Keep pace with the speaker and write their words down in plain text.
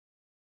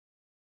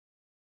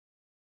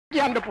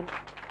කියන්න පුළුවන්.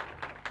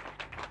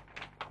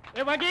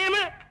 ඒ වගේම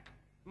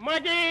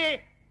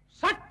මගේ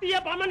ශක්තිය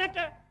පමණට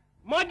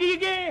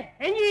මගේ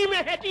හැඟීම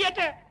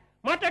හැටියට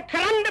මට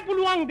කරන්න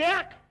පුළුවන්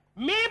දෙයක්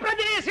මේ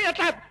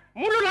ප්‍රදේශයට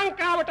මුළු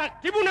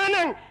ලංකාවට තිබුණා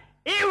නම්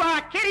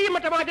ඒවා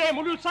කිරීමට මගේ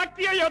මුළු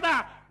ශක්තිය යොදා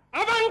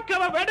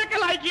අවංකව වැඩ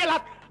කළයි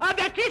කියලා අද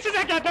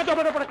කිසිසේකට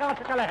ඔබට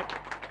ප්‍රකාශ කළ හැකියි.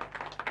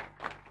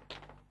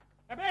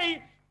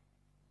 හැබැයි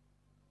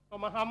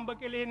මම හම්බ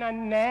කළේ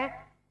නෑ.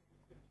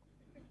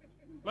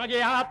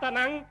 මගේ ආතා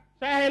නම්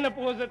සෑහෙන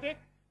පොහොසතෙක්.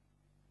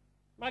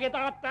 මගේ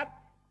තාත්තත්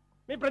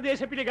මේ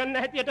ප්‍රදේශ පිළිගන්න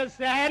හැටියට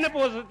සෑහෙන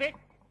පොහොසතෙක්.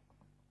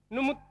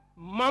 නමුත්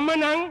මම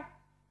නම්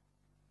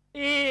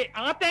ඒ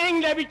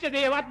ආතෙන් ලැබිච්ච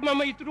දේවත්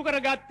මම ඉතුරු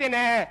කරගත්තේ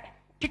නෑ.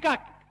 ටිකක්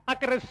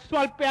අකර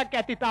ස්වල්පයක්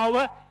ඇතිතාව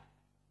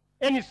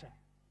එනිසා.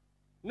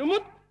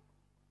 නමුත්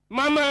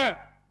මම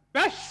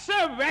බැස්ස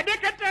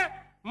වැඩකට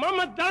මම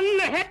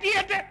දන්න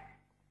හැටියට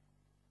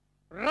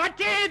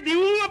රටේ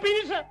දියුණුව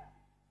පිණිස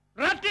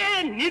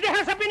රටේ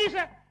නිදහස පිණිස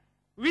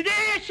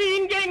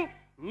විදේශීන්ගෙන්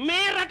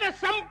මේ රට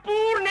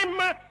සම්පූර්ණයෙන්ම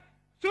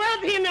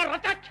ස්වාධීන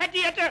රටක්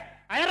හැටියට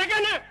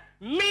අරගෙන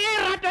මේ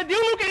රට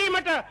දියුණු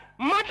කිරීමට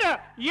මට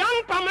යම්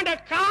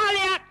පමණ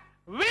කාලයක්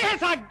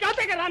වෙහසක්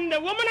ගත කරන්න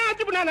වමනා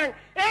තිබුණා නම්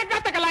ඒ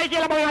ගත කළයි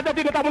කියලා මම අද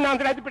දින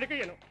තමුන්නාන්සලා ඉදිරියට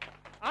කියනවා.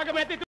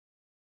 ආගමැති